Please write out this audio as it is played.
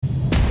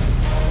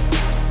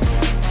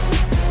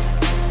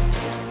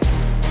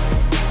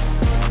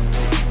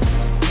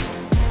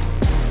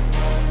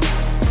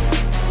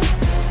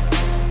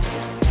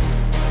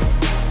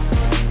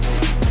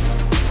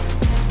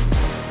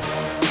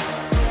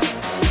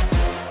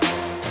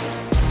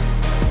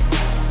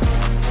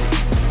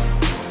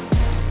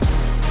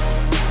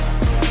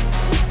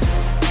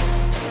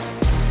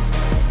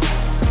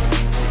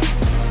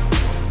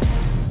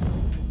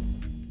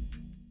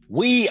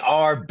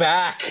are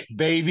back,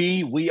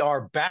 baby. We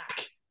are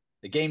back.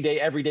 The Game Day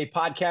Everyday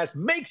podcast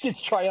makes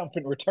its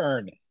triumphant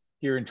return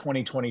here in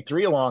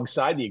 2023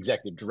 alongside the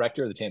executive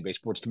director of the Tampa Bay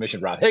Sports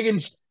Commission, Rob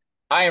Higgins.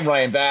 I am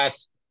Ryan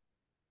Bass.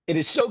 It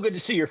is so good to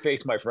see your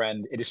face, my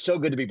friend. It is so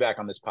good to be back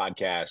on this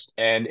podcast.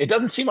 And it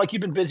doesn't seem like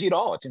you've been busy at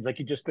all. It seems like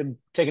you've just been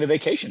taking a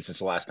vacation since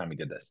the last time we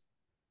did this.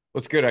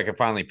 Well, it's good I could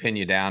finally pin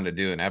you down to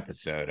do an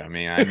episode. I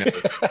mean, I know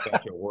you're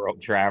such a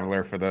world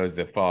traveler for those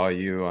that follow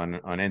you on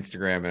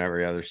Instagram and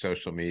every other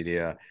social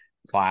media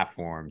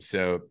platform.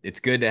 So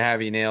it's good to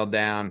have you nailed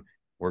down.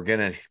 We're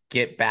going to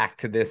get back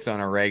to this on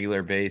a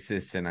regular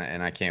basis, and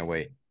I can't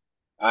wait.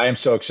 I am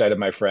so excited,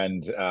 my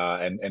friend.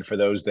 And for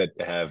those that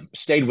have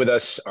stayed with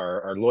us,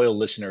 our loyal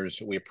listeners,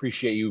 we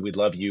appreciate you. We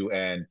love you.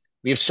 And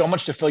we have so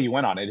much to fill you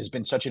in on. It has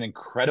been such an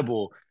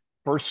incredible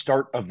first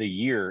start of the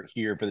year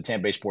here for the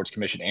Tampa Bay Sports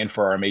Commission and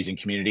for our amazing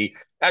community.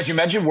 As you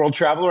mentioned, World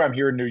Traveler, I'm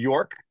here in New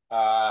York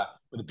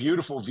with a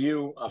beautiful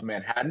view of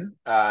Manhattan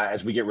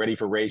as we get ready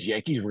for Rays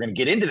Yankees. We're going to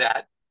get into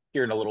that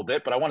here in a little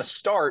bit, but I want to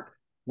start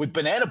with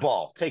Banana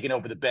Ball taking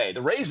over the Bay.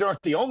 The Rays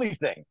aren't the only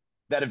thing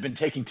that have been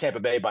taking Tampa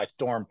Bay by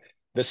storm.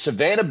 The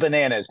Savanah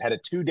Bananas had a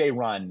 2-day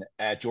run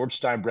at George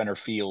Steinbrenner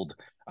Field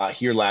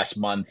here last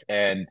month.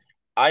 And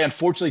I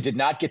unfortunately did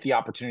not get the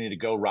opportunity to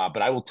go, Rob,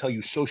 but I will tell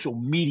you social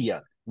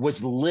media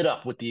was lit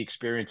up with the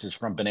experiences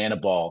from Banana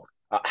Ball.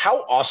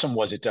 How awesome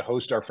was it to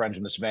host our friends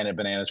from the Savanah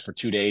Bananas for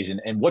 2 days?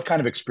 And what kind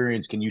of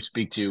experience can you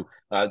speak to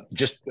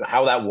just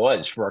how that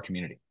was for our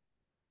community?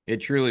 It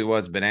truly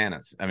was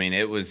bananas. I mean,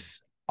 it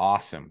was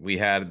awesome. We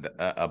had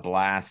a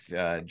blast.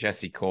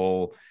 Jesse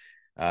Cole,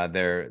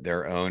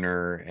 their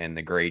owner and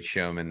the great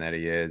showman that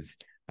he is,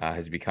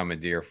 has become a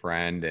dear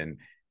friend, and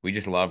we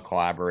just love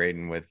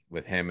collaborating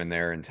with him and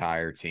their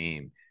entire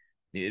team.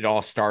 It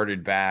all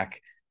started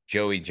back.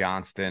 Joey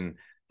Johnston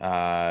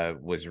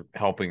was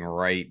helping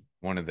write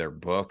one of their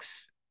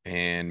books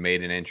and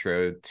made an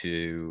intro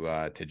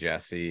to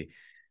Jesse,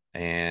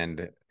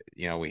 and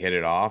we hit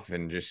it off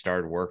and just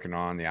started working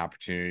on the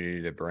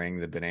opportunity to bring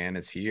the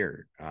bananas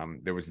here.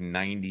 There was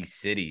 90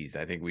 cities.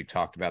 I think we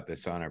talked about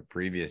this on a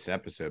previous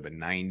episode, but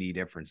 90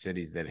 different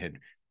cities that had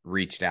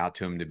reached out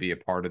to him to be a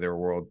part of their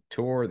world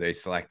tour. They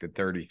selected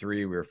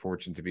 33. We were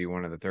fortunate to be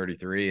one of the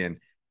 33. And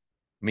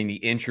I mean, the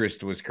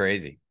interest was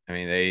crazy. I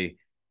mean, they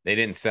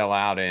didn't sell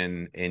out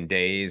in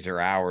days or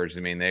hours. I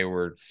mean, they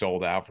were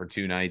sold out for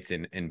 2 nights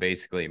in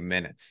basically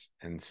minutes.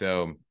 And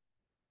so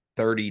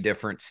 30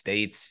 different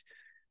states,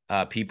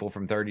 people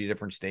from 30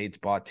 different states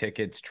bought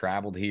tickets,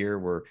 traveled here.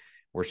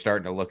 We're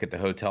starting to look at the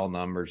hotel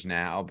numbers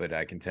now, but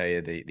I can tell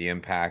you the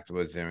impact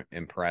was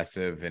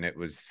impressive, and it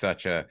was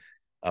such a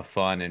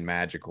fun and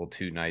magical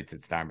 2 nights at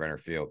Steinbrenner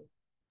Field.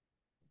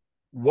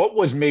 What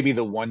was maybe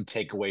the one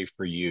takeaway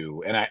for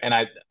you? And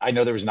I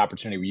know there was an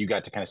opportunity where you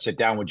got to kind of sit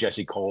down with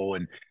Jesse Cole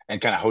and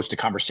kind of host a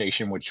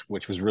conversation, which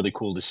was really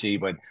cool to see.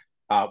 But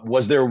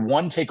was there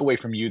one takeaway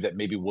from you that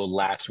maybe will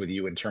last with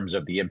you in terms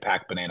of the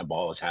impact Banana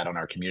Ball has had on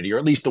our community, or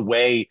at least the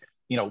way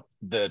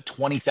the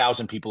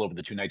 20,000 people over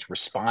the 2 nights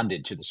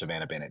responded to the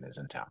Savanah Bananas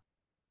in town?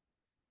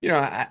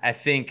 I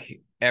think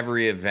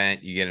every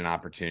event you get an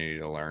opportunity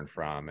to learn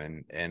from,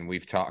 and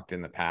we've talked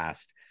in the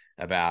past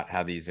about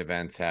how these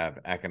events have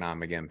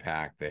economic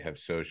impact, they have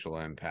social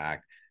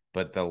impact,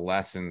 but the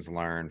lessons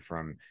learned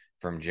from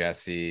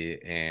Jesse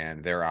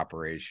and their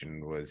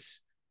operation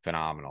was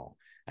phenomenal.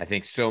 I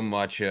think so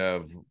much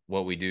of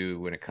what we do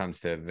when it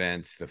comes to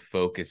events, the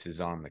focus is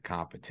on the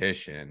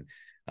competition.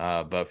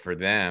 But for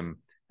them,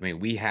 I mean,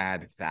 we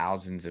had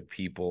thousands of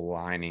people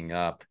lining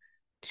up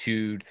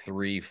 2,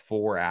 3,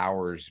 4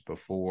 hours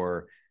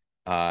before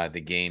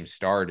the game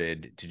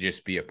started to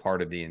just be a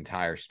part of the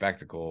entire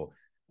spectacle,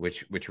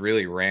 which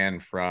really ran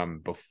from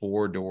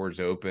before doors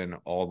open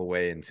all the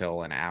way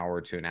until an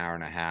hour to an hour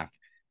and a half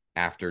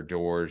after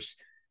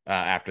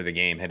after the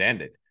game had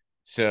ended.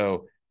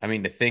 So, I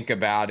mean, to think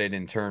about it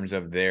in terms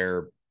of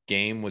their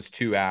game was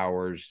 2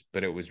 hours,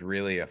 but it was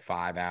really a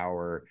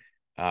 5-hour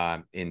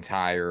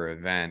entire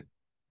event,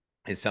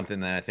 is something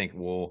that I think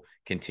we'll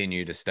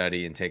continue to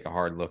study and take a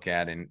hard look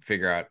at and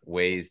figure out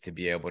ways to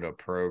be able to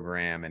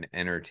program and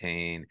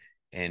entertain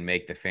and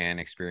make the fan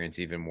experience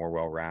even more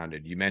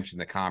well-rounded. You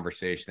mentioned the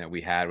conversation that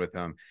we had with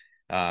them.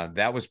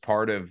 That was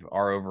part of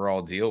our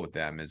overall deal with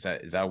them, is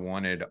I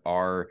wanted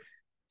our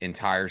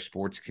entire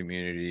sports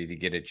community to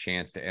get a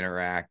chance to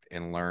interact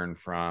and learn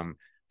from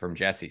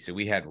Jesse. So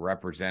we had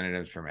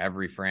representatives from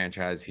every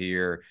franchise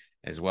here,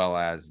 as well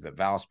as the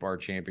Valspar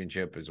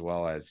Championship, as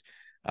well as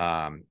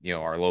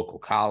our local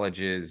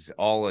colleges.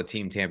 All of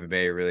Team Tampa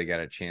Bay really got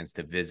a chance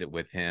to visit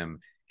with him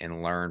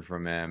and learn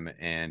from him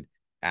and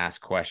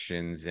ask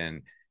questions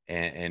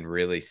and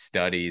really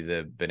study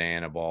the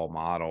Banana Ball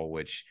model,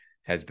 which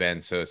has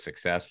been so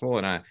successful.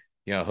 And I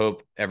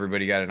hope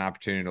everybody got an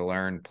opportunity to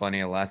learn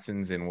plenty of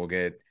lessons, and we'll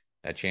get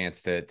a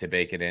chance to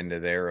bake it into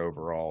their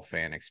overall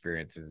fan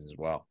experiences as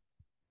well.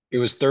 It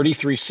was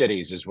 33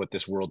 cities is what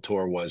this world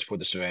tour was for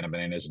the Savanah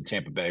Bananas, and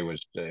Tampa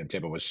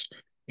was,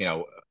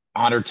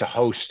 honored to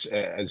host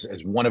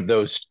as one of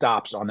those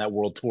stops on that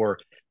world tour.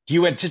 Do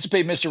you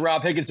anticipate, Mr.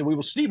 Rob Higgins, that we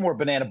will see more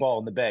banana ball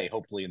in the Bay,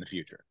 hopefully in the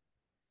future?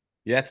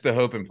 Yeah, that's the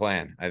hope and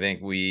plan. I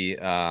think we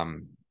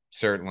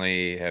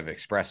certainly have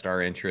expressed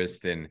our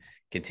interest in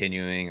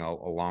continuing a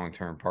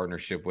long-term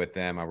partnership with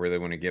them. I really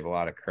want to give a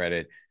lot of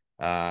credit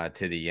to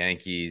the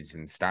Yankees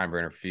and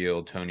Steinbrenner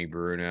Field, Tony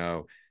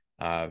Bruno,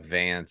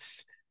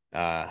 Vance,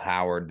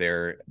 Howard.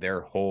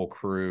 Their whole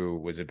crew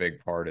was a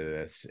big part of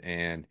this,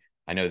 and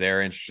I know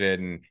they're interested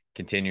in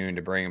continuing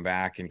to bring them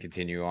back and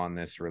continue on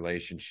this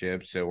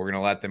relationship. So we're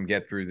going to let them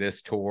get through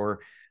this tour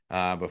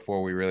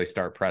before we really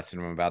start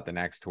pressing them about the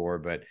next tour.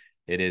 But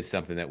it is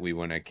something that we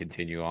want to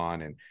continue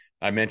on. And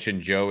I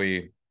mentioned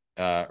Joey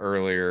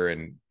earlier,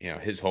 and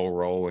his whole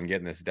role in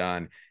getting this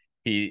done.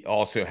 He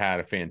also had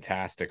a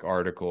fantastic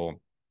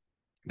article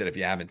that, if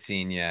you haven't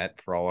seen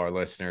yet, for all our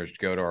listeners,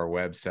 go to our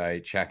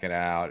website, check it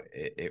out.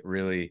 It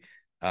really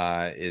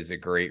is a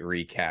great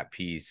recap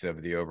piece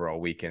of the overall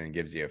weekend and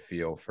gives you a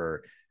feel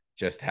for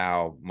just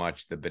how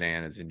much the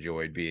Bananas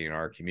enjoyed being in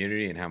our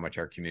community and how much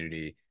our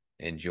community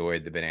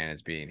enjoyed the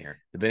Bananas being here.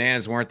 The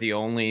Bananas weren't the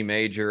only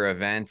major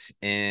event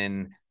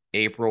in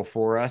April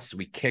for us.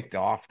 We kicked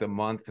off the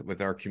month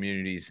with our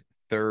community's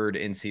third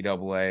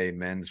NCAA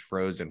Men's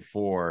Frozen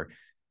Four,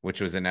 which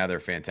was another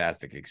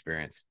fantastic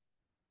experience.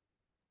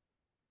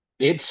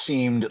 It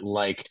seemed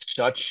like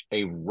such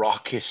a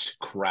raucous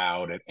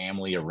crowd at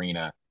Amalie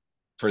Arena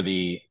for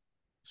the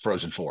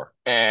Frozen Four.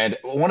 And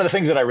one of the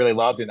things that I really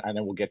loved, and I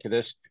know we'll get to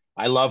this,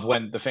 I love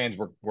when the fans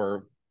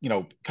were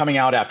coming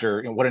out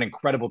after what an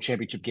incredible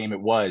championship game it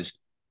was.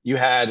 You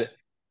had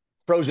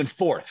Frozen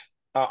fourth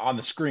on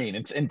the screen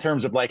in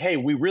terms of like, hey,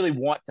 we really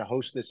want to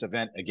host this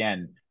event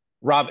again.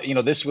 Rob,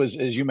 this was,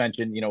 as you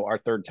mentioned, our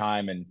third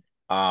time, and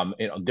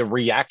the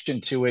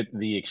reaction to it,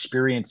 the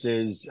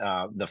experiences,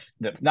 the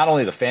not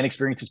only the fan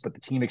experiences but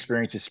the team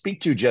experiences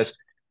speak to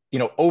just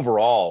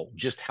overall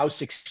just how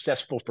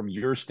successful from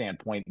your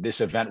standpoint this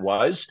event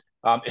was,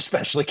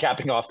 especially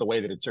capping off the way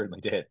that it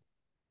certainly did.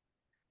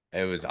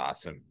 It was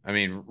awesome. I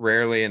mean,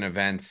 rarely in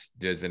events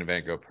does an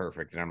event go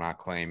perfect, and I'm not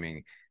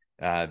claiming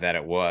that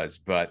it was,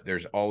 but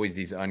there's always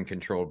these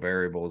uncontrolled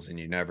variables, and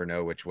you never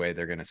know which way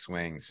they're going to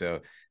swing.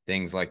 So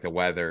things like the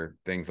weather,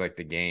 things like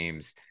the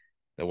games,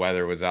 the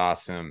weather was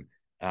awesome.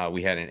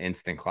 We had an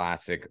instant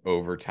classic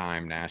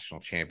overtime national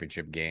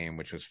championship game,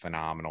 which was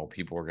phenomenal.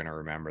 People were going to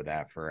remember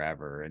that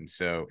forever. And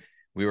so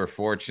we were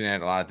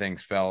fortunate. A lot of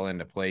things fell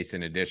into place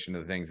in addition to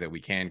the things that we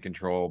can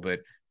control, but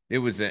it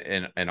was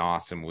an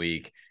awesome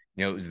week.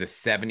 It was the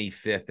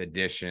 75th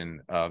edition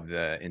of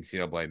the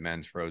NCAA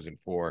Men's Frozen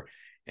Four,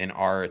 and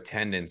our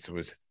attendance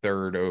was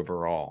third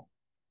overall.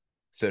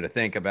 So to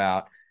think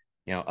about,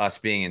 us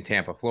being in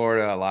Tampa,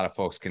 Florida, a lot of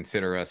folks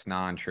consider us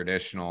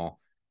non-traditional,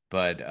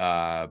 but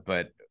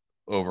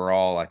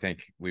overall, I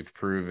think we've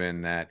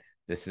proven that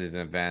this is an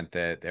event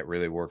that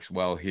really works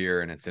well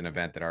here, and it's an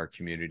event that our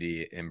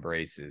community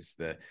embraces.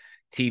 The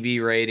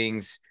TV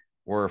ratings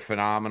were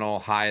phenomenal,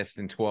 highest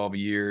in 12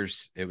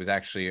 years. It was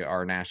actually,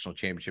 our national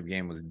championship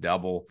game was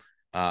double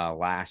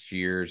last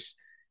year's.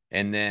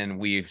 And then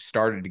we've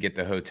started to get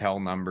the hotel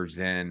numbers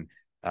in,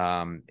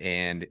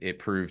 and it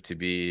proved to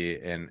be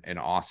an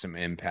awesome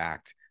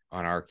impact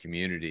on our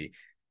community.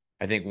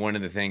 I think one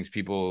of the things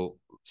people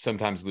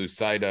sometimes lose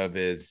sight of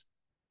is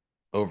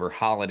over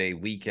holiday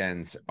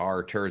weekends,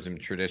 our tourism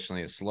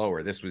traditionally is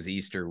slower. This was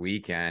Easter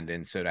weekend.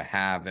 And so to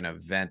have an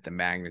event the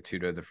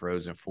magnitude of the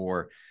Frozen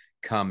Four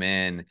come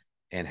in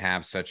and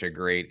have such a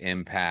great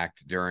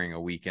impact during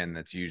a weekend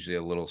that's usually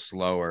a little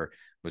slower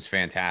was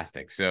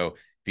fantastic. So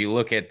if you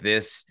look at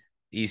this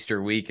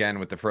Easter weekend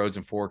with the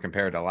Frozen Four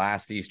compared to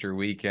last Easter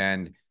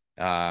weekend,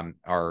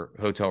 our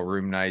hotel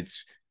room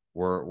nights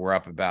were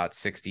up about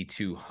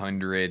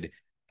 6,200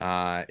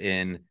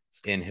 in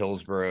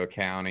Hillsborough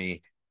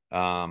County.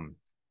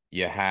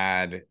 You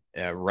had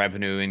a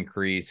revenue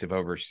increase of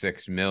over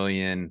 6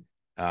 million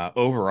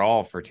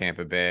overall for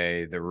Tampa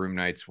Bay. The room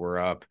nights were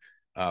up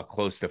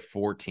close to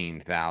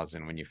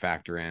 14,000 when you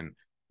factor in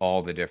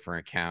all the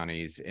different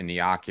counties, and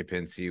the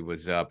occupancy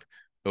was up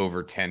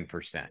over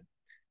 10%.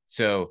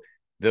 So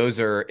those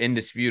are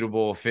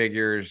indisputable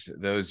figures.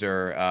 Those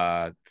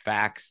are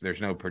facts.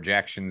 There's no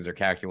projections or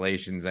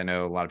calculations. I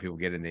know a lot of people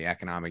get in the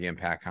economic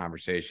impact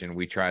conversation.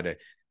 We try to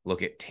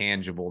look at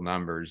tangible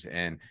numbers,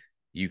 and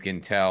you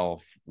can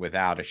tell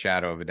without a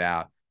shadow of a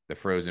doubt, the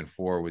Frozen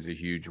Four was a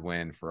huge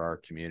win for our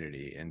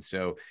community. And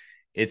so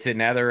it's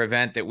another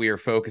event that we are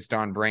focused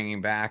on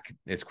bringing back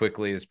as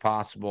quickly as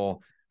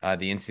possible.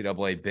 The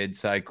NCAA bid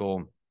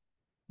cycle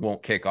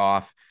won't kick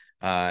off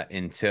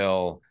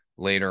until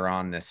later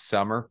on this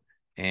summer,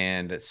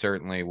 and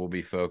certainly we'll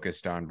be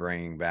focused on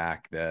bringing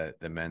back the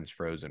men's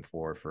Frozen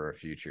Four for a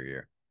future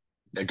year.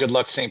 Good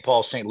luck, St.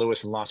 Paul, St.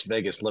 Louis, and Las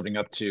Vegas, living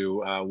up to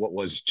what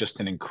was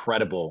just an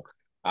incredible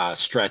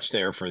stretch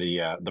there for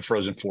the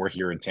Frozen Four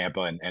here in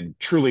Tampa, and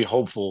truly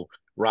hopeful,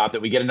 Rob,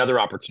 that we get another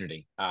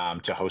opportunity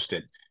to host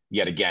it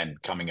yet again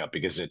coming up,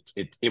 because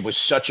it was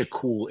such a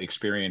cool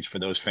experience for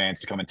those fans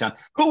to come in town.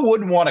 Who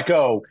wouldn't want to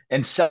go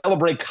and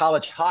celebrate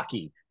college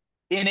hockey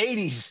in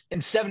 80s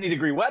and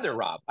 70-degree weather,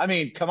 Rob? I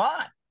mean, come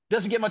on.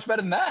 Doesn't get much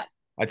better than that.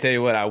 I tell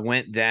you what, I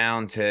went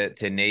down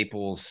to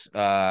Naples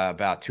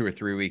about 2 or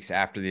 3 weeks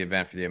after the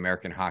event for the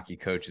American Hockey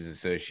Coaches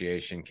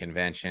Association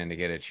convention to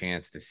get a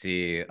chance to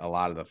see a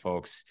lot of the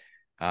folks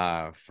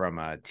from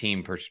a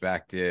team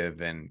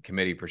perspective and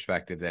committee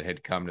perspective that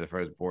had come to the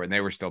Frozen Four, and they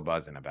were still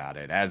buzzing about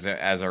it, as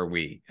are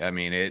we. I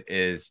mean, it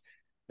is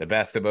the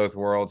best of both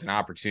worlds, an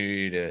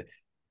opportunity to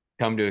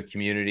come to a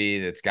community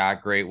that's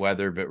got great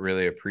weather but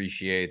really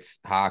appreciates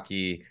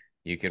hockey.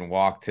 You can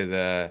walk to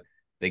the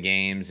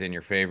games in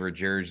your favorite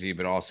jersey,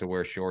 but also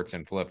wear shorts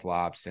and flip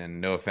flops. And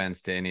no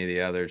offense to any of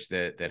the others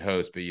that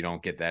host, but you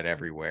don't get that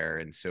everywhere.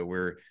 And so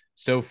we're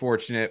so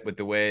fortunate with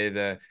the way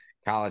the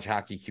college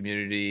hockey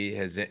community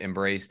has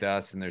embraced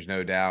us. And there's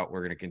no doubt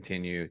we're going to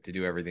continue to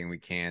do everything we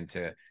can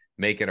to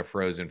make it a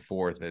Frozen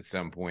Fourth at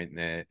some point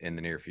in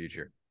the near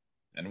future.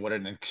 And what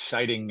an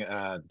exciting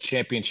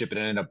championship it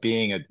ended up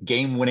being, a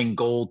game-winning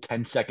goal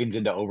 10 seconds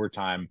into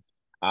overtime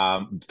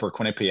for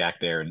Quinnipiac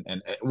there.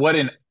 And what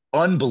an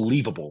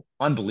unbelievable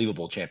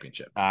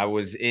championship. I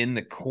was in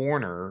the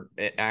corner,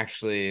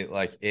 actually,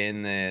 like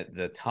in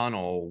the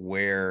tunnel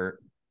where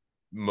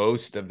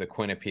most of the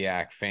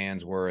Quinnipiac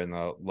fans were in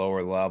the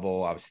lower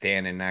level. I was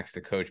standing next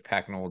to Coach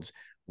Pecknold's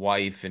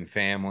wife and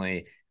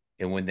family.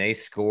 And when they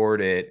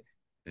scored it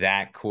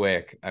that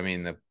quick, I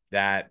mean,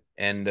 that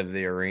end of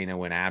the arena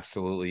went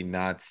absolutely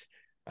nuts.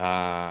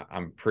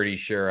 I'm pretty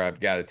sure I've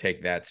got to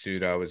take that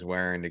suit I was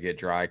wearing to get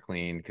dry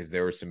cleaned because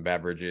there were some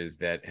beverages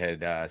that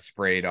had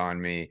sprayed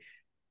on me.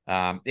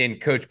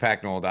 And Coach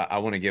Pecknold, I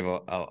want to give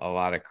a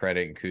lot of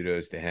credit and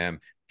kudos to him.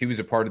 He was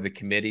a part of the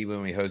committee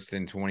when we hosted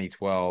in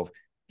 2012.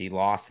 He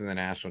lost in the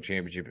national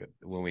championship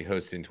when we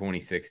hosted in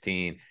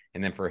 2016.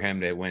 And then for him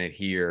to win it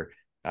here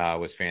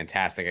was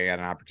fantastic. I got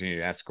an opportunity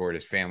to escort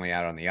his family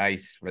out on the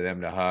ice for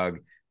them to hug.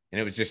 And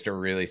it was just a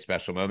really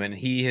special moment.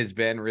 He has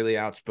been really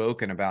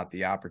outspoken about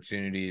the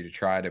opportunity to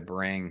try to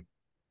bring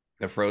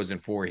the Frozen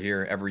Four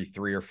here every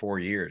 3 or 4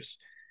 years,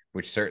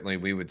 which certainly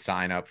we would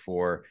sign up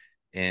for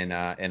in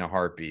a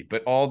heartbeat.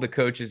 But all the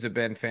coaches have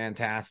been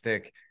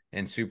fantastic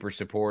and super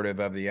supportive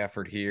of the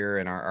effort here.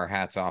 And our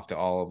hats off to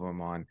all of them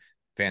on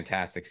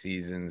fantastic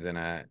seasons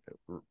and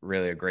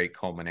really a great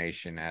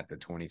culmination at the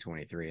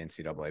 2023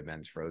 NCAA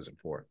Men's Frozen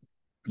Four.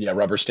 Yeah,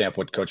 rubber stamp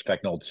what Coach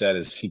Pecknold said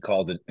is he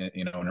called it,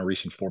 in a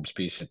recent Forbes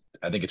piece.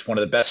 I think it's one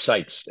of the best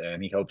sites,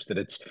 and he hopes that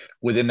it's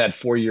within that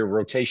 4-year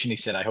rotation. He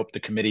said, I hope the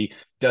committee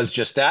does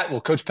just that.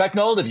 Well, Coach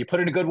Pecknold, if you put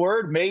in a good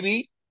word,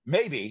 maybe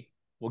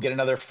we'll get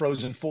another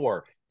Frozen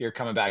Four here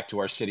coming back to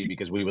our city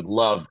because we would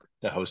love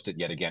to host it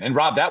yet again. And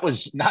Rob, that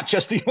was not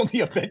just the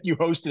only event you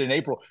hosted in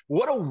April.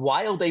 What a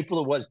wild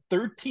April it was.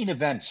 13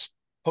 events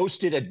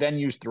hosted at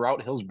venues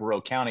throughout Hillsborough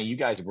County. You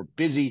guys were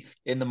busy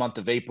in the month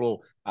of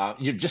April.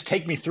 You just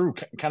take me through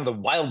kind of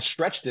the wild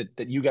stretch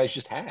that you guys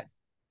just had.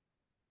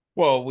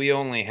 Well, we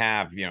only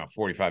have,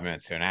 45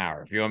 minutes to an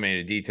hour. If you want me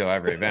to detail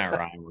every event,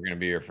 Ryan, we're going to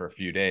be here for a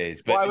few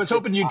days. But Well, I was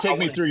hoping you'd take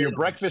me through your on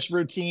breakfast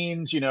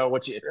routines,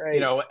 what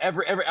right.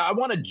 every I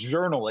want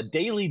a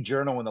daily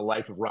journal in the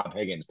life of Rob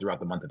Higgins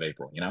throughout the month of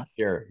April.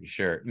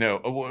 Sure. No,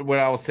 what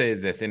I will say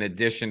is this: in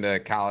addition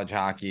to college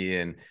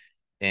hockey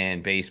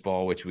and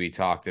baseball, which we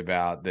talked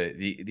about,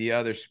 the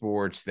other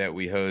sports that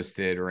we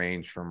hosted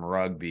range from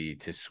rugby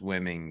to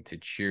swimming to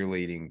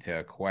cheerleading to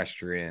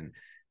equestrian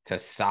to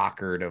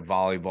soccer to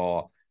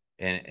volleyball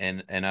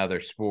and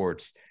other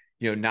sports,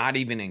 not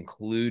even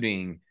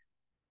including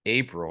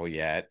April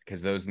yet,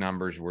 because those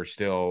numbers we're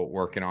still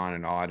working on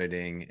and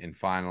auditing and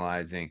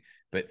finalizing.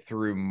 But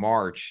through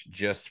March,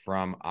 just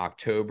from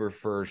October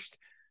 1st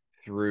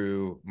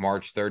through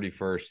March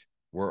 31st,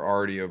 we're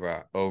already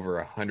over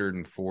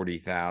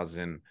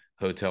 140,000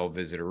 hotel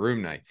visitor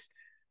room nights.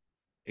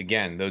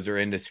 Again, those are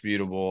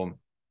indisputable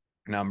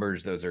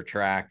numbers. Those are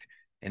tracked.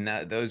 And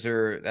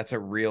that's a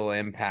real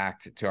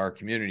impact to our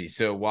community.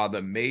 So while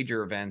the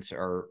major events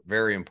are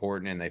very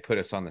important and they put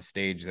us on the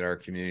stage that our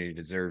community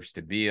deserves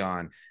to be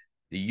on,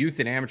 the youth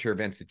and amateur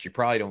events that you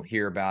probably don't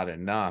hear about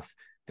enough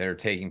that are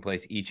taking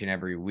place each and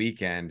every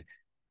weekend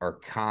are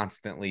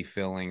constantly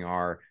filling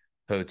our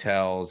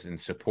hotels and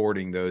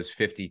supporting those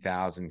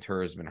 50,000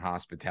 tourism and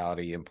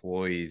hospitality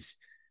employees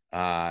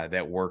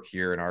that work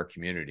here in our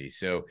community.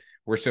 So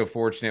we're so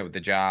fortunate with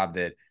the job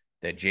that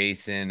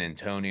Jason and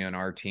Tony on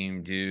our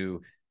team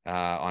do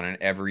on an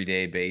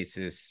everyday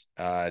basis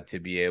to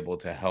be able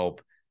to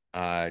help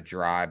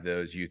drive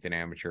those youth and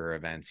amateur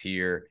events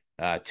here.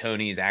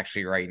 Tony's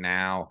actually right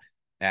now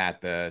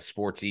at the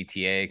Sports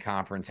ETA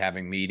conference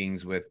having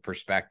meetings with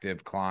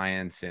prospective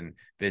clients and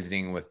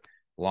visiting with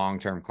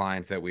long-term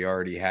clients that we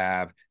already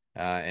have.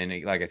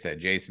 And like I said,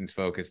 Jason's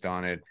focused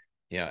on it,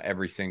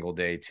 every single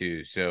day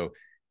too. So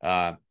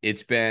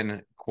it's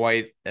been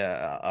quite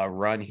a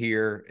run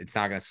here. It's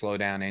not going to slow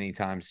down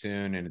anytime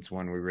soon. And it's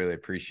one we really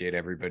appreciate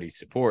everybody's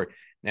support.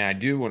 And I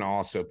do want to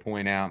also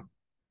point out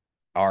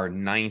our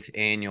 9th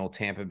annual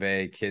Tampa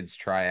Bay Kids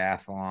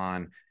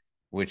Triathlon,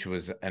 which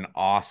was an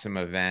awesome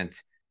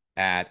event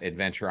at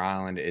Adventure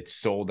Island. It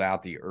sold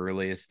out the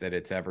earliest that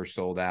it's ever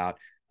sold out.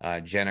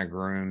 Jenna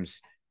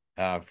Grooms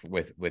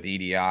with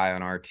EDI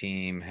on our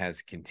team,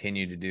 has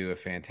continued to do a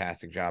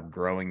fantastic job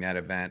growing that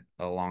event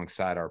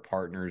alongside our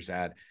partners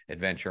at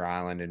Adventure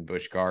Island and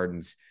Busch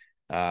Gardens.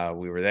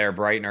 We were there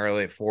bright and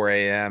early at 4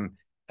 a.m.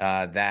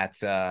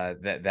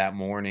 That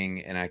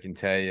morning, and I can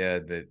tell you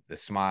that the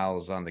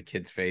smiles on the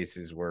kids'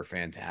 faces were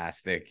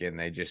fantastic, and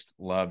they just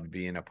loved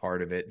being a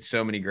part of it.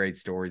 So many great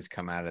stories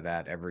come out of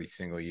that every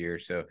single year.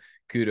 So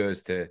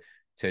kudos to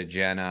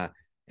Jenna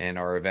and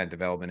our Event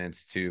Development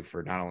Institute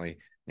for not only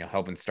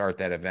helping start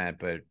that event,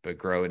 but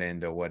grow it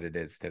into what it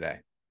is today.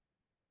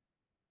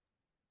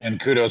 And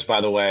kudos, by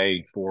the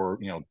way, for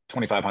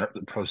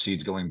 2,500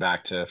 proceeds going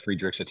back to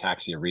Friedrich's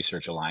Ataxia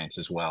Research Alliance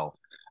as well.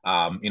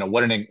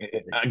 What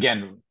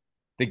again,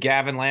 the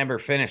Gavin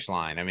Lambert finish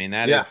line. I mean,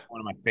 that is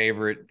one of my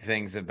favorite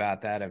things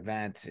about that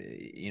event.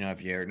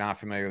 If you're not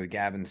familiar with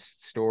Gavin's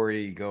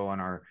story, go on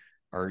our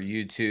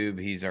YouTube.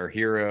 He's our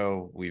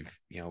hero. We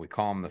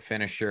call him the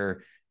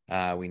finisher.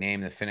 We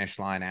named the finish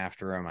line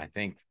after him, I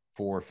think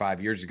 4 or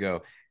 5 years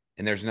ago.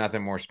 And there's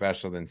nothing more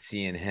special than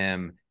seeing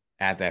him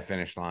at that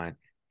finish line,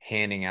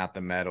 handing out the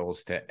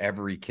medals to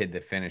every kid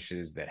that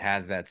finishes, that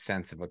has that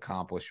sense of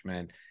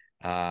accomplishment,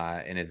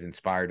 and is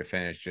inspired to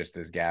finish just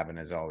as Gavin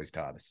has always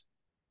taught us.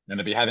 And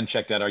if you haven't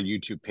checked out our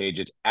YouTube page,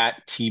 it's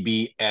at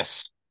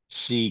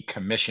TBSC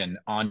Commission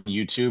on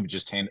YouTube.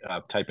 Just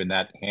type in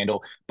that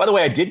handle. By the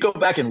way, I did go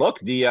back and look.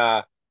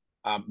 The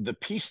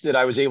piece that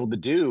I was able to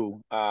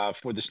do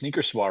for the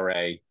sneaker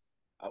soiree,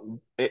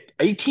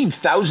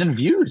 18,000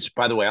 views,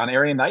 by the way, on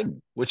Arian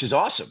Knighton, which is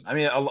awesome. I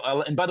mean,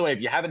 and by the way,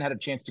 if you haven't had a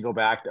chance to go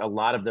back, a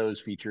lot of those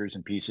features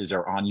and pieces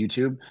are on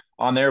YouTube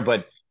on there.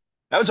 But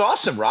that was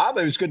awesome, Rob.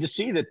 It was good to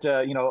see that,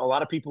 a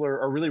lot of people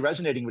are really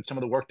resonating with some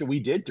of the work that we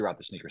did throughout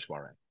the sneaker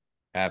soiree.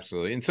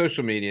 Absolutely. And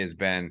social media has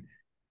been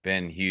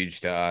huge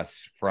to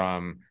us,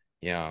 from,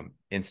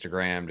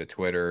 Instagram to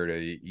Twitter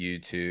to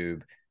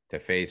YouTube to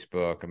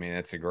Facebook. I mean,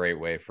 that's a great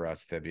way for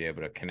us to be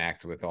able to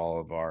connect with all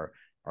of our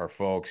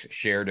folks,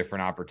 share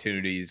different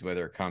opportunities,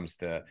 whether it comes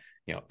to,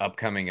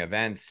 upcoming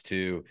events,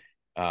 to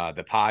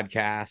the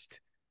podcast,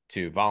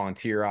 to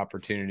volunteer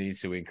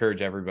opportunities. So we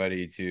encourage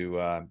everybody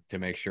to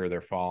make sure they're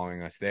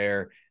following us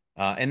there.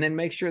 And then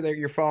make sure that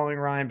you're following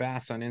Ryan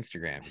Bass on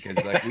Instagram,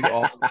 because we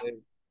all live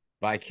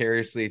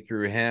vicariously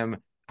through him.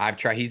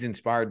 He's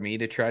inspired me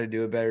to try to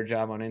do a better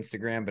job on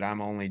Instagram, but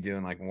I'm only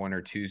doing like 1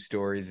 or 2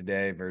 stories a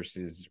day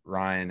versus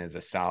Ryan is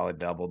a solid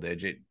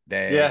double-digit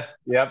day. Yeah.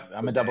 Yep.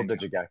 I'm a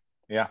double-digit guy.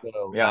 Yeah.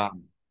 So, yeah.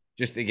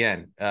 Just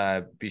again,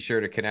 be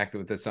sure to connect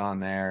with us on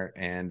there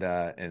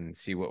and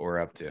see what we're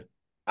up to.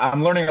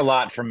 I'm learning a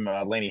lot from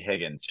Lainey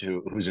Higgins,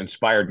 who's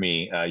inspired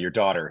me, your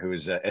daughter, who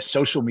is a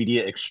social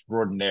media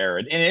extraordinaire,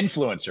 an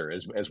influencer,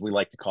 as we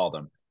like to call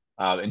them.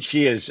 And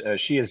she is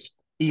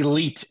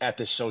elite at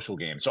this social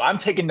game. So I'm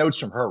taking notes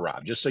from her,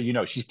 Rob, just so you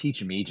know. She's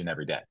teaching me each and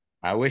every day.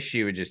 I wish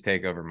she would just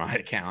take over my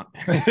account.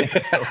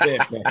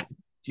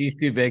 She's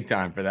too big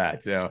time for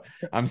that. So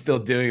I'm still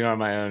doing it on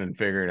my own and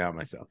figuring it out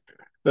myself.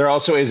 There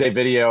also is a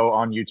video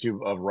on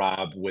YouTube of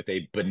Rob with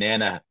a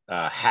banana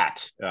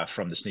hat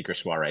from the sneaker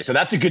soiree. So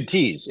that's a good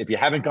tease. If you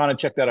haven't gone and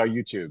checked out our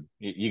YouTube,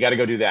 you got to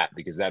go do that,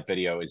 because that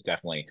video is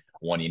definitely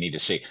one you need to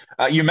see.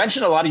 You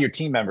mentioned a lot of your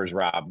team members,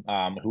 Rob,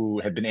 who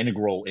have been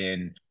integral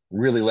in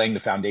really laying the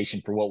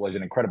foundation for what was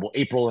an incredible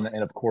April,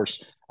 and of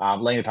course,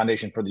 laying the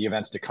foundation for the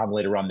events to come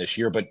later on this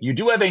year. But you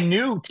do have a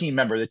new team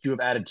member that you have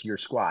added to your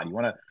squad. You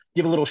want to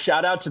give a little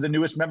shout out to the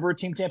newest member of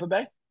Team Tampa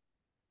Bay?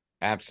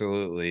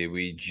 Absolutely.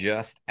 We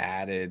just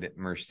added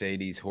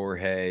Mercedes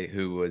Jorge,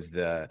 who was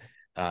the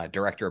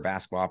director of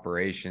basketball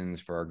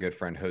operations for our good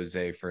friend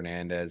Jose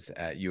Fernandez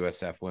at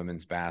USF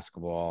Women's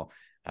Basketball.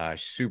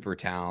 Super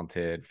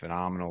talented,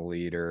 phenomenal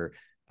leader,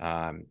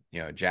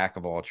 jack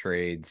of all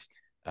trades,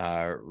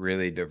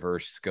 really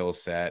diverse skill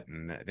set.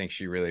 And I think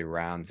she really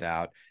rounds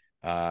out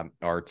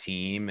our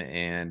team.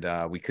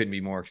 And we couldn't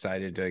be more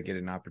excited to get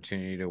an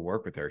opportunity to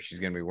work with her. She's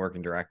going to be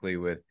working directly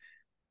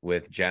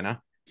with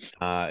Jenna,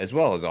 as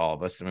well as all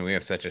of us. I mean, we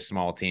have such a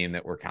small team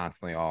that we're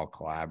constantly all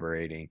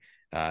collaborating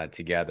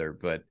together,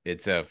 but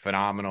it's a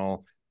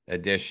phenomenal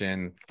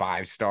addition,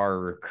 5-star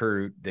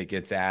recruit that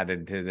gets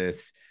added to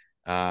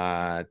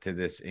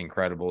this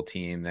incredible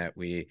team that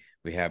we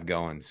have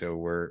going. So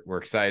we're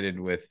excited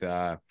with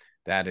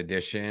that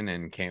addition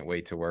and can't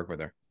wait to work with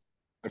her.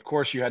 Of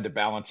course, you had to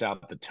balance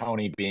out the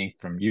Tony being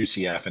from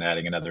UCF and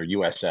adding another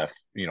USF,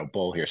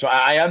 bull here. So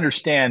I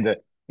understand that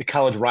the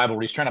college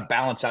rivalries, trying to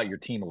balance out your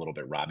team a little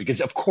bit, Rob,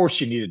 because of course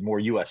you needed more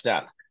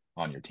USF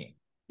on your team.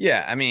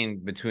 Yeah, I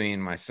mean,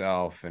 between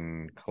myself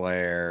and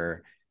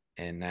Claire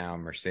and now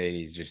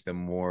Mercedes, just the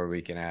more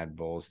we can add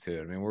bulls to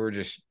it. I mean, we're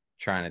just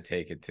trying to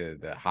take it to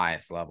the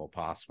highest level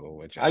possible,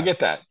 which I get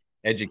that.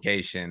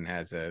 Education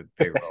has a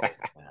big role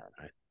in that,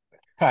 right?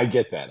 I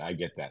get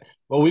that.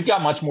 Well, we've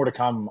got much more to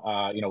come,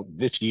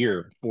 this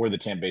year for the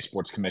Tampa Bay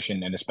Sports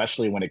Commission, and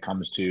especially when it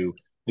comes to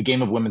the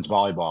game of women's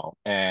volleyball.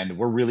 And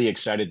we're really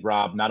excited,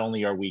 Rob. Not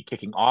only are we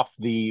kicking off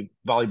the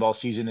volleyball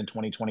season in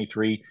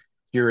 2023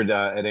 here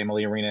at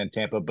Amalie Arena in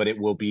Tampa, but it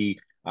will be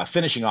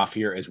finishing off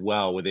here as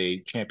well with a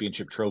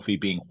championship trophy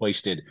being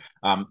hoisted.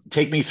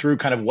 Take me through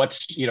kind of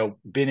what's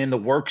been in the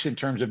works in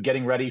terms of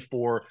getting ready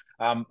for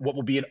what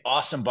will be an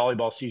awesome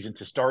volleyball season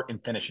to start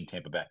and finish in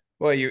Tampa Bay.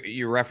 Well,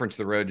 you referenced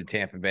the Road to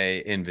Tampa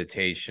Bay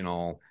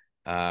Invitational,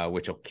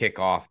 which will kick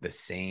off the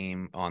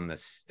season on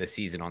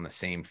the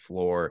same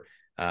floor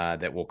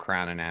that will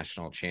crown a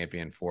national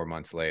champion 4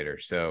 months later.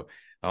 So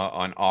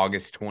on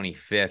August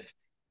 25th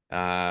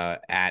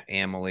at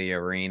Amalie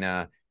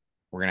Arena,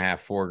 we're going to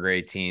have 4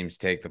 great teams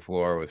take the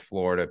floor with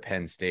Florida,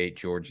 Penn State,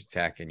 Georgia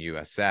Tech, and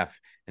USF.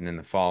 And then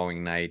the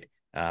following night,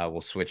 we'll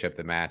switch up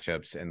the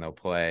matchups and they'll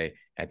play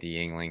at the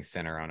Yuengling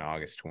Center on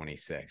August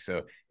 26th.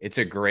 So it's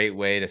a great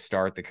way to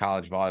start the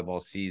college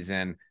volleyball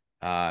season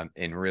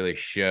and really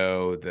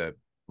show the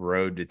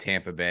road to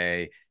Tampa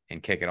Bay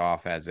and kick it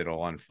off as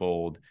it'll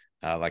unfold,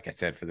 like I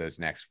said, for those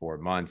next 4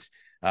 months.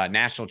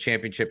 National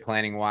championship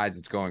planning wise,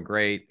 it's going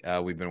great.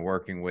 We've been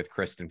working with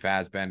Kristen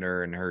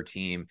Fassbender and her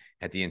team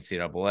at the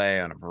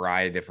NCAA on a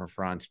variety of different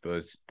fronts,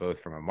 both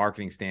from a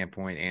marketing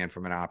standpoint and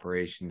from an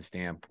operations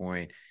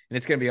standpoint. And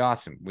it's going to be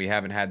awesome. We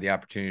haven't had the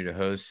opportunity to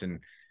host in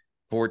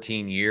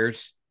 14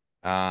 years.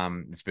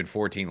 It's been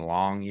 14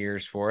 long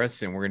years for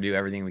us, and we're going to do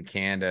everything we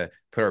can to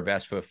put our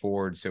best foot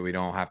forward so we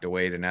don't have to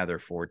wait another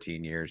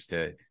 14 years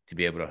to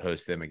be able to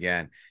host them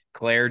again.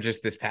 Claire,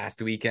 just this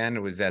past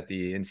weekend, was at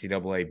the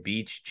NCAA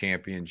Beach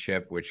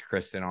Championship, which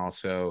Kristen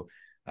also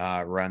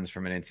runs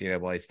from an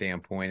NCAA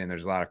standpoint. And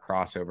there's a lot of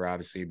crossover,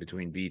 obviously,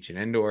 between beach and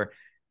indoor.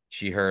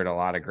 She heard a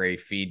lot of great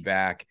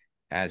feedback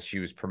as she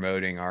was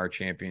promoting our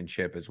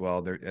championship as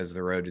well as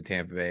the Road to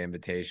Tampa Bay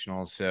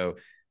Invitational. So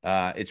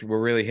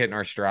we're really hitting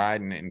our stride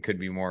and could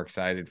be more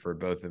excited for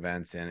both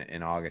events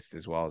in August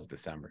as well as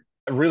December.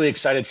 Really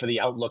excited for the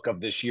outlook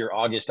of this year.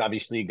 August,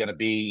 obviously, going to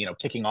be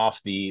kicking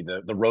off the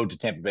Road to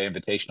Tampa Bay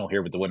Invitational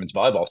here with the women's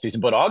volleyball season.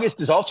 But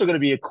August is also going to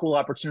be a cool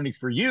opportunity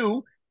for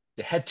you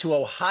to head to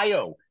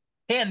Ohio,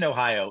 Canton,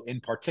 Ohio, in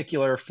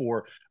particular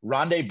for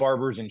Rondé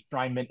Barber's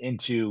enshrinement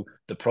into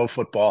the Pro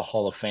Football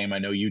Hall of Fame. I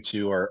know you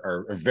two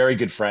are very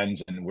good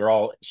friends, and we're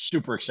all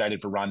super excited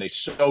for Rondé.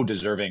 So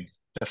deserving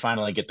to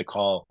finally get the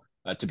call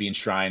to be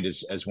enshrined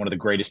as one of the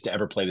greatest to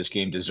ever play this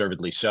game,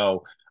 deservedly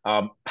so.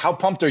 How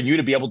pumped are you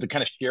to be able to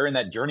kind of share in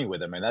that journey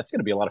with him? And that's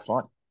going to be a lot of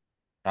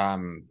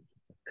fun.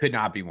 Could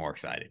not be more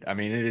excited. I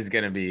mean, it is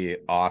going to be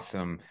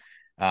awesome.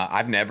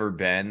 I've never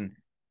been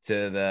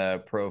to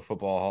the Pro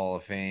Football Hall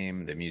of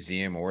Fame, the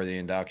museum, or the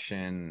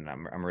induction.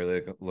 I'm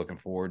really looking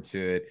forward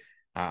to it.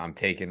 I'm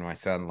taking my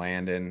son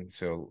Landon,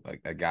 so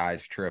a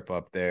guy's trip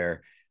up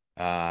there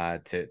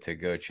to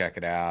go check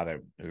it out. I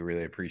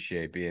really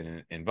appreciate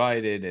being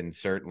invited, and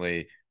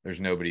certainly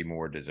there's nobody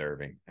more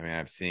deserving. I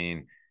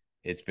mean,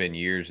 it's been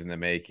years in the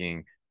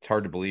making. It's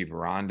hard to believe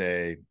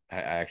Rondé, I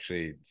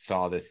actually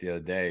saw this the other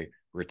day,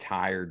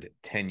 retired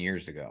 10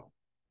 years ago,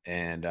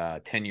 and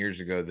 10 years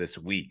ago this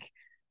week,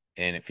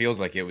 and it feels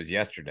like it was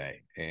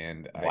yesterday.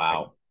 And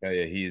wow, I tell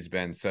you, he's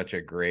been such a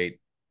great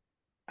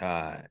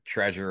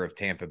treasure of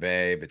Tampa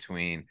Bay,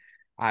 between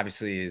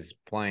obviously his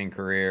playing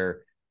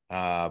career,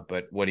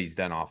 but what he's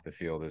done off the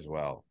field as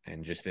well.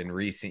 And just in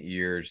recent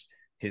years,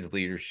 his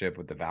leadership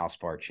with the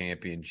Valspar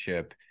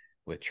Championship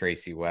with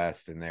Tracy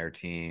West and their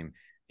team,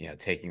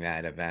 taking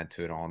that event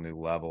to an all new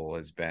level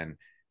has been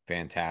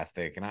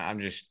fantastic. And I'm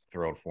just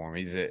thrilled for him.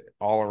 He's an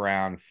all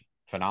around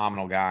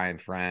phenomenal guy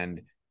and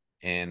friend.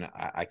 And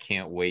I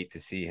can't wait to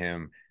see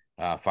him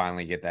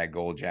finally get that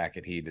gold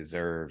jacket he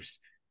deserves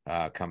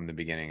come the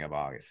beginning of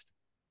August.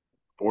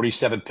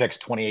 47 picks,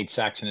 28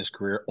 sacks in his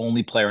career,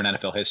 only player in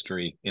NFL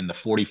history in the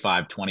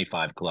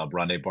 45-25 club.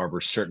 Rondé Barber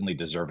certainly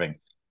deserving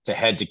to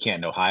head to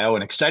Canton, Ohio,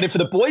 and excited for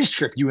the boys'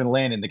 trip, you and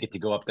Landon, to get to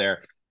go up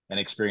there and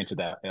experience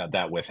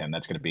that with him.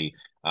 That's going to be,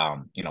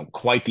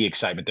 quite the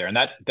excitement there. And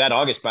that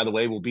August, by the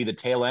way, will be the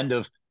tail end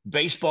of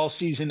baseball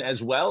season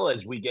as well,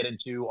 as we get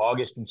into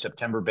August and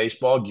September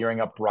baseball, gearing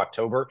up for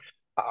October.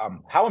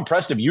 How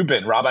impressed have you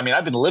been, Rob? I mean,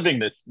 I've been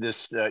living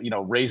this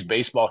Rays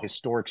baseball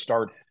historic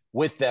start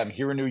with them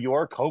here in New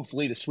York,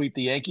 hopefully to sweep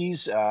the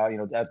Yankees.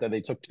 After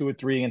they took 2 or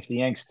 3 against the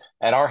Yanks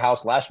at our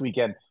house last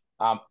weekend.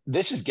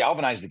 This has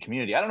galvanized the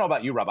community. I don't know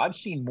about you, Rob. I've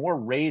seen more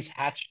Rays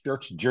hats,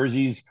 shirts,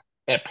 jerseys,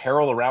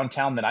 apparel around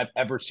town than I've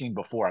ever seen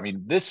before. I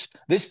mean, this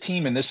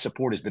team and this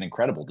support has been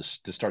incredible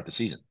to start the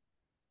season.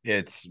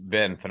 It's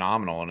been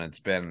phenomenal, and it's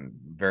been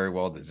very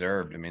well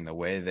deserved. I mean, the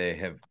way they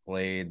have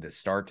played the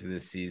start to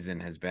this season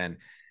has been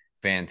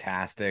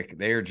fantastic.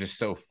 They are just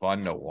so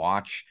fun to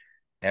watch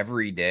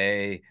every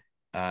day.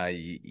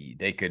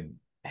 They could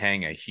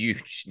hang a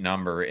huge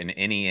number in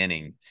any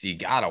inning, so you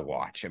gotta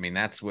watch. I mean,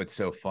 that's what's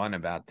so fun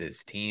about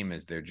this team,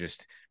 is they're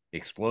just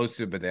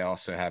explosive, but they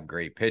also have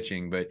great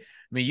pitching. But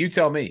I mean, you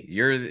tell me,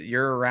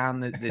 you're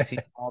around the team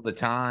all the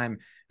time.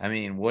 I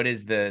mean, what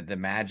is the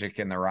magic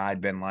and the ride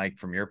been like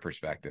from your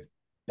perspective?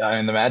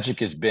 And the magic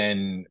has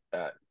been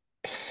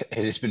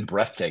it has been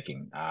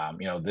breathtaking.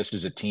 This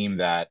is a team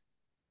that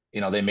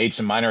They made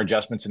some minor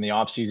adjustments in the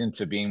offseason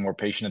to being more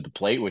patient at the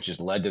plate, which has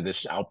led to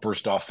this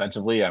outburst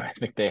offensively. I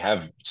think they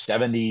have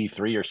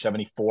 73 or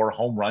 74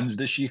 home runs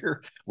this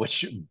year,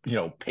 which,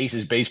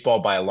 paces baseball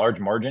by a large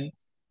margin.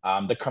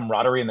 The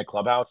camaraderie in the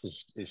clubhouse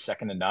is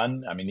second to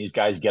none. I mean, these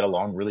guys get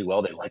along really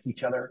well. They like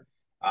each other.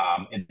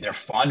 And they're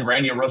fun.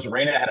 Randy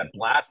Rosarena had a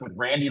blast with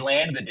Randy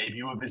Land, the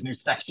debut of his new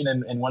section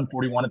in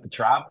 141 at the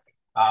Trop.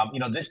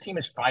 This team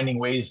is finding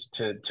ways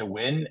to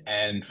win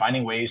and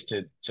finding ways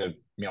to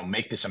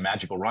make this a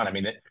magical run. I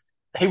mean,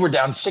 they were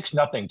down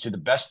 6-0 to the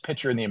best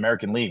pitcher in the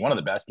American League, one of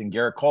the best, in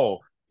Garrett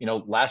Cole,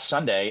 last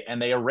Sunday,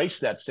 and they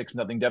erased that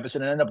 6-0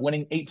 deficit and ended up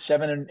winning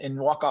 8-7 in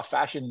walk-off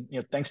fashion,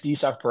 thanks to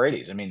Isaac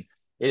Paredes. I mean,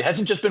 it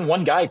hasn't just been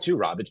one guy too,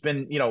 Rob. It's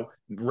been,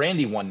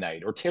 Randy one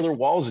night or Taylor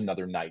Walls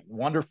another night,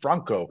 Wander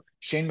Franco,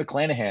 Shane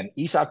McClanahan,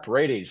 Isaac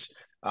Paredes,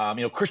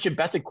 Christian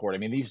Bethencourt. I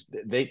mean,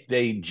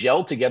 they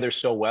gel together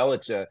so well.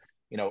 It's a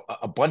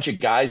bunch of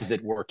guys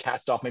that were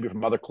cast off maybe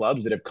from other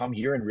clubs that have come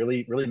here and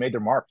really, really made their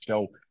mark.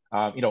 So,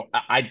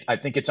 I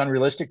think it's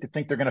unrealistic to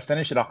think they're going to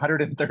finish at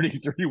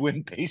 133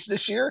 win pace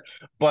this year,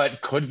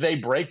 but could they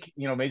break,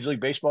 Major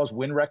League Baseball's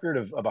win record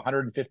of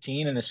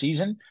 115 in a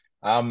season?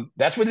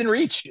 That's within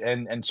reach,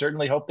 and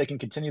certainly hope they can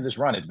continue this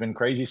run. It's been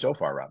crazy so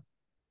far, Rob.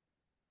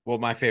 Well,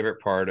 my favorite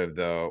part of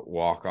the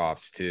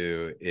walk-offs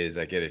too is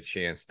I get a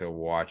chance to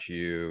watch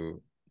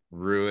you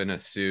ruin a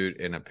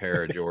suit in a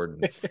pair of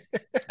Jordans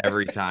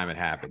every time it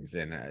happens.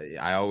 And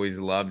I always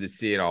love to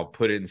see it. I'll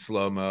put it in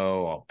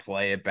slow-mo. I'll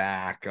play it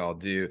back.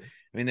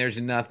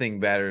 There's nothing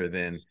better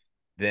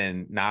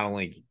than not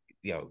only,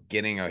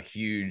 getting a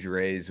huge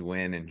Rays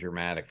win in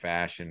dramatic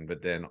fashion,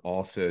 but then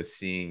also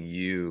seeing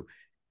you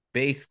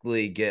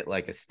basically get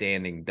like a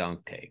standing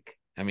dunk take.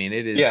 I mean,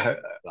 it is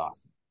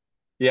awesome.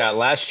 Yeah,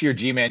 last year,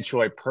 G-Man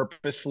Choi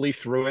purposefully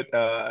threw it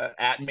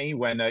at me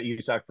when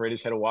Isaac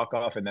Paredes had a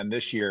walk-off. And then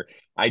this year,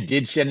 I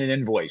did send an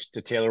invoice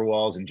to Taylor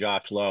Walls and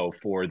Josh Lowe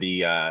for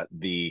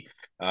the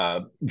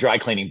dry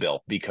cleaning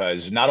bill,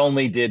 because not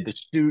only did the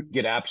suit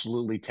get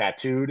absolutely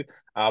tattooed,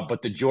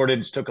 but the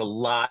Jordans took a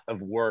lot of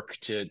work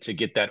to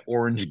get that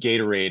orange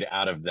Gatorade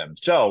out of them.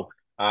 So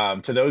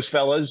to those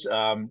fellas,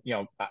 I'm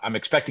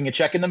expecting a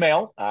check in the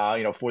mail,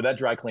 for that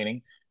dry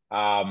cleaning.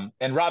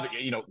 And Rob,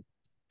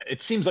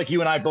 it seems like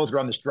you and I both are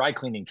on this dry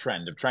cleaning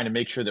trend of trying to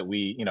make sure that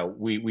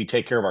we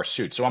take care of our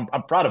suits. So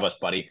I'm proud of us,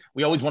 buddy.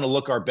 We always want to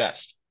look our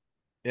best.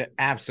 Yeah,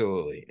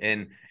 absolutely.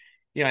 And,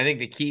 I think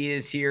the key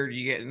is here,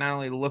 you get not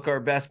only look our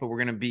best, but we're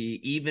going to be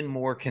even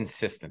more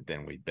consistent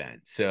than we've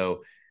been.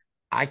 So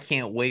I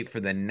can't wait for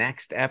the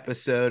next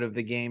episode of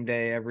the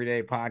Gameday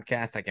Everyday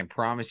podcast. I can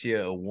promise you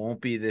it won't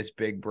be this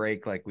big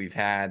break like we've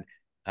had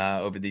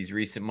over these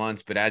recent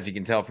months. But as you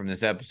can tell from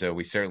this episode,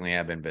 we certainly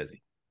have been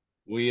busy.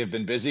 We have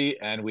been busy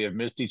and we have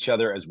missed each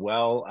other as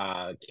well.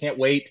 Can't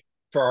wait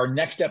for our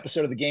next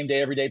episode of the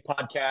Gameday Everyday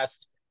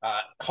podcast.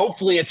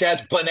 Hopefully it's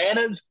as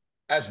bananas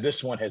as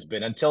this one has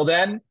been. Until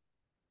then,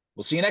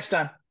 we'll see you next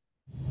time.